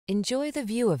Enjoy the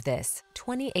view of this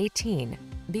 2018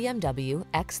 BMW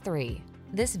X3.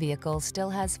 This vehicle still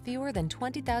has fewer than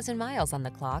 20,000 miles on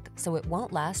the clock, so it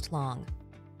won't last long.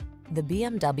 The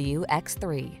BMW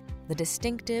X3, the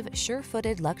distinctive,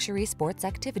 sure-footed luxury sports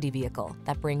activity vehicle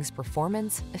that brings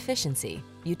performance, efficiency,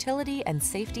 utility, and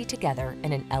safety together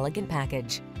in an elegant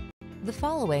package. The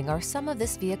following are some of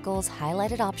this vehicle's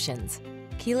highlighted options: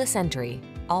 keyless entry,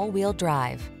 all-wheel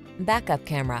drive, backup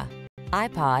camera,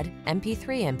 iPod,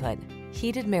 MP3 input,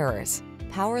 heated mirrors,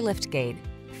 power liftgate,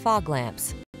 fog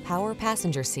lamps, power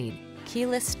passenger seat,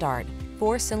 keyless start,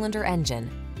 4-cylinder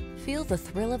engine. Feel the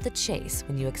thrill of the chase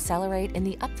when you accelerate in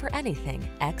the up-for-anything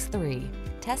X3.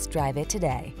 Test drive it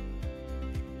today.